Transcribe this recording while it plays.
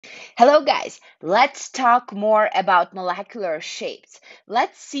Hello guys, let's talk more about molecular shapes.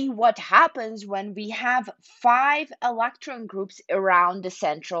 Let's see what happens when we have 5 electron groups around the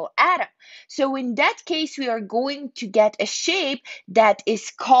central atom. So in that case, we are going to get a shape that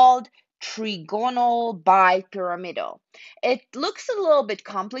is called trigonal bipyramidal. It looks a little bit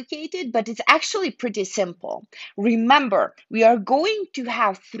complicated, but it's actually pretty simple. Remember, we are going to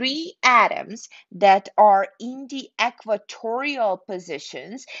have 3 atoms that are in the equatorial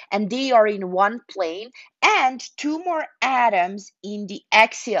positions and they are in one plane, and 2 more atoms in the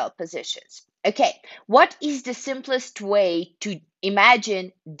axial positions. Okay, what is the simplest way to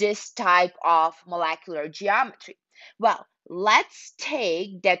imagine this type of molecular geometry? Well, let's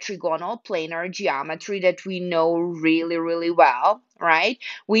take the trigonal planar geometry that we know really well, right?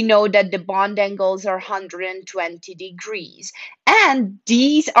 We know that the bond angles are 120 degrees. And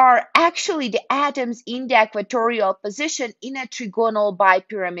these are actually the atoms in the equatorial position in a trigonal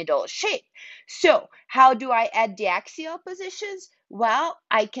bipyramidal shape. So, how do I add the axial positions? Well,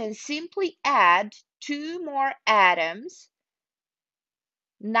 I can simply add 2 more atoms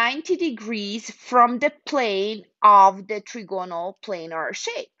 90 degrees from the plane of the trigonal planar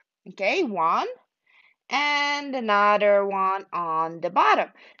shape. Okay, one and another one on the bottom.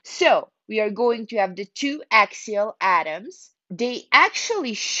 So we are going to have the 2 axial atoms. They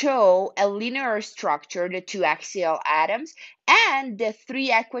actually show a linear structure, the 2 axial atoms, and the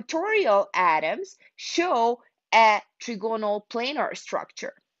 3 equatorial atoms show a trigonal planar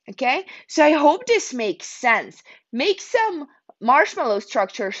structure. Okay, so I hope this makes sense. Make some marshmallow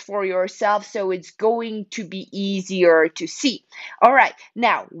structures for yourself so it's going to be easier to see. All right,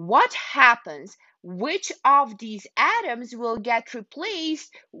 now what happens? Which of these atoms will get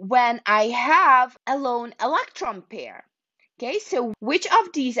replaced when I have a lone electron pair? Okay, so which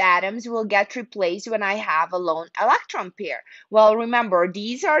of these atoms will get replaced when I have a lone electron pair? Well, remember,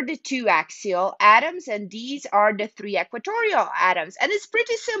 these are the 2 axial atoms and these are the 3 equatorial atoms. And it's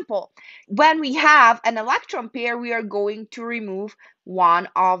pretty simple. When we have an electron pair, we are going to remove one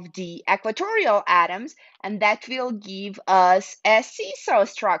of the equatorial atoms, and that will give us a seesaw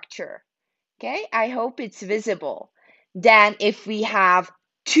structure. Okay, I hope it's visible. Then if we have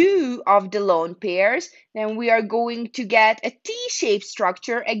 2 of the lone pairs, then we are going to get a T-shaped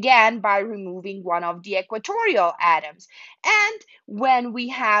structure again by removing one of the equatorial atoms. And when we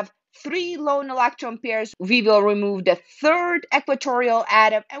have 3 lone electron pairs, we will remove the 3rd equatorial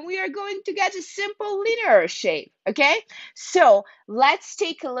atom and we are going to get a simple linear shape. Okay, so let's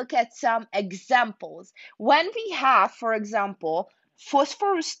take a look at some examples. When we have, for example,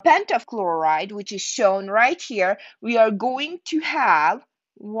 phosphorus pentafluoride, which is shown right here, we are going to have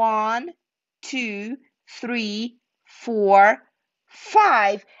 1, 2, 3, 4,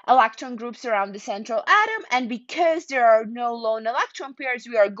 5 electron groups around the central atom. And because there are no lone electron pairs,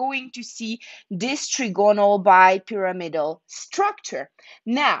 we are going to see this trigonal bipyramidal structure.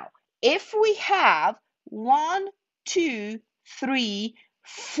 Now, if we have 1, 2, 3,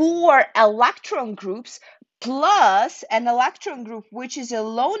 4 electron groups, plus an electron group, which is a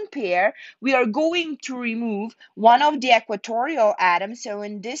lone pair, we are going to remove one of the equatorial atoms. So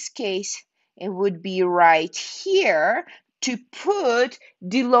in this case, it would be right here to put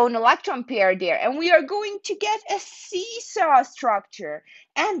the lone electron pair there. And we are going to get a seesaw structure.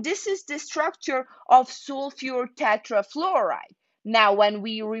 And this is the structure of sulfur tetrafluoride. Now, when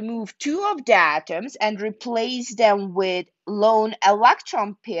we remove 2 of the atoms and replace them with lone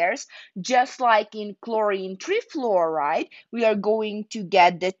electron pairs, just like in chlorine trifluoride, we are going to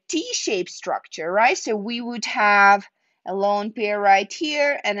get the T-shaped structure, right? So we would have a lone pair right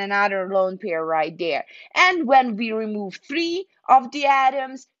here and another lone pair right there. And when we remove 3 of the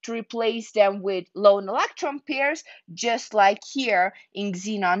atoms to replace them with lone electron pairs, just like here in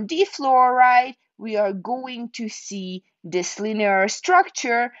xenon difluoride, we are going to see this linear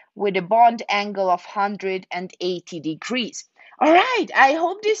structure with a bond angle of 180 degrees. All right, I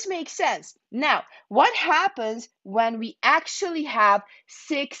hope this makes sense. Now, what happens when we actually have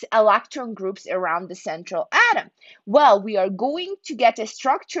 6 electron groups around the central atom? Well, we are going to get a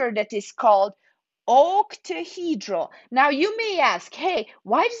structure that is called octahedral. Now, you may ask, hey,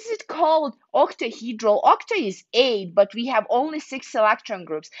 why is it called octahedral? Octa is 8, but we have only 6 electron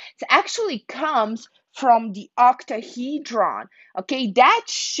groups. It actually comes from the octahedron. Okay, that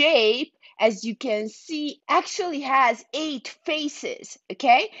shape, as you can see, actually has 8 faces,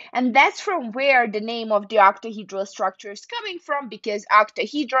 okay? And that's from where the name of the octahedral structure is coming from, because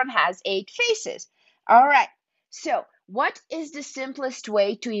octahedron has 8 faces. All right, so what is the simplest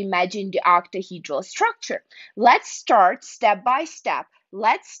way to imagine the octahedral structure? Let's start step by step.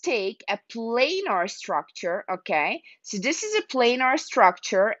 let's take a planar structure, okay? So this is a planar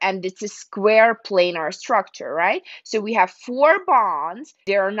structure and it's a square planar structure, right? So we have four bonds.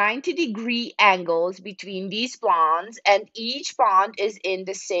 There are 90-degree angles between these bonds, and each bond is in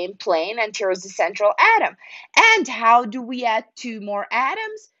the same plane, and here's the central atom. And how do we add two more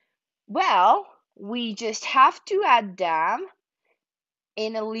atoms? Well, we just have to add them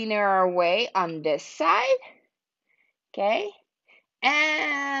in a linear way on this side, okay?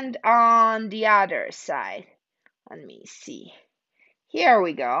 And on the other side. Let me see. Here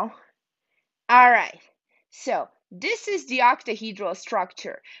we go. All right. So this is the octahedral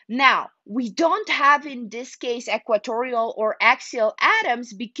structure. Now, we don't have in this case equatorial or axial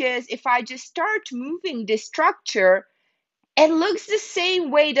atoms because if I just start moving this structure, it looks the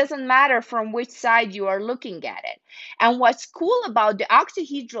same way, doesn't matter from which side you are looking at it. And what's cool about the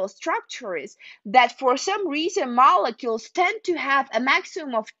octahedral structure is that for some reason molecules tend to have a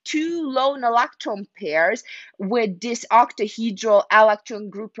maximum of two lone electron pairs with this octahedral electron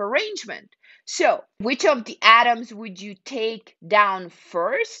group arrangement. So, which of the atoms would you take down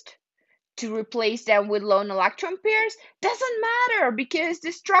first to replace them with lone electron pairs? Doesn't matter because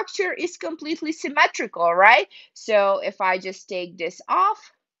the structure is completely symmetrical, right? So if I just take this off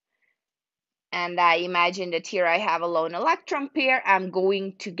and I imagine that here I have a lone electron pair, I'm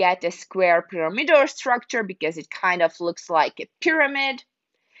going to get a square pyramidal structure because it kind of looks like a pyramid.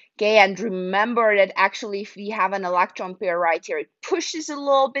 Okay, and remember that actually if we have an electron pair right here, it pushes a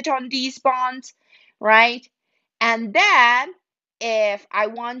little bit on these bonds, right? And then if I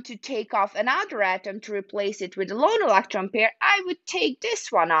want to take off another atom to replace it with a lone electron pair, I would take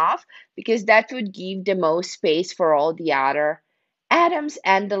this one off because that would give the most space for all the other atoms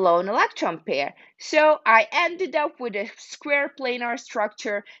and the lone electron pair. So I ended up with a square planar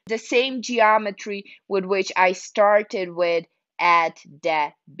structure, the same geometry with which I started with at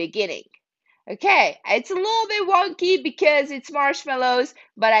the beginning. Okay, it's a little bit wonky because it's marshmallows,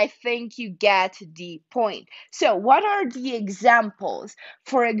 but I think you get the point. So, what are the examples?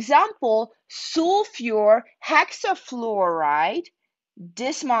 For example, sulfur hexafluoride,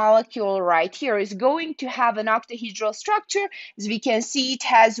 this molecule right here is going to have an octahedral structure. As we can see, it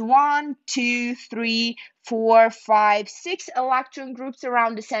has 1, 2, 3, 4, 5, 6 electron groups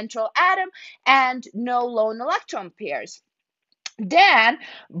around the central atom and no lone electron pairs. Then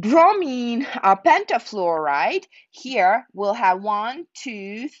bromine pentafluoride, here we'll have 1,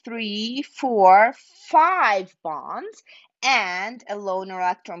 2, 3, 4, 5 bonds and a lone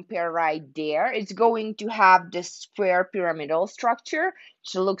electron pair right there. It's going to have this square pyramidal structure,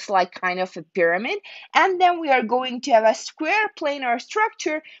 which looks like kind of a pyramid. And then we are going to have a square planar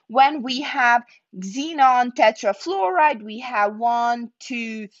structure when we have xenon tetrafluoride. We have 1,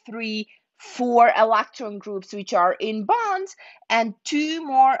 2, 3, 4 electron groups which are in bonds and 2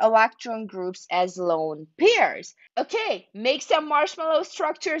 more electron groups as lone pairs. Okay, make some marshmallow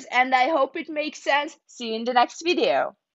structures and I hope it makes sense. See you in the next video.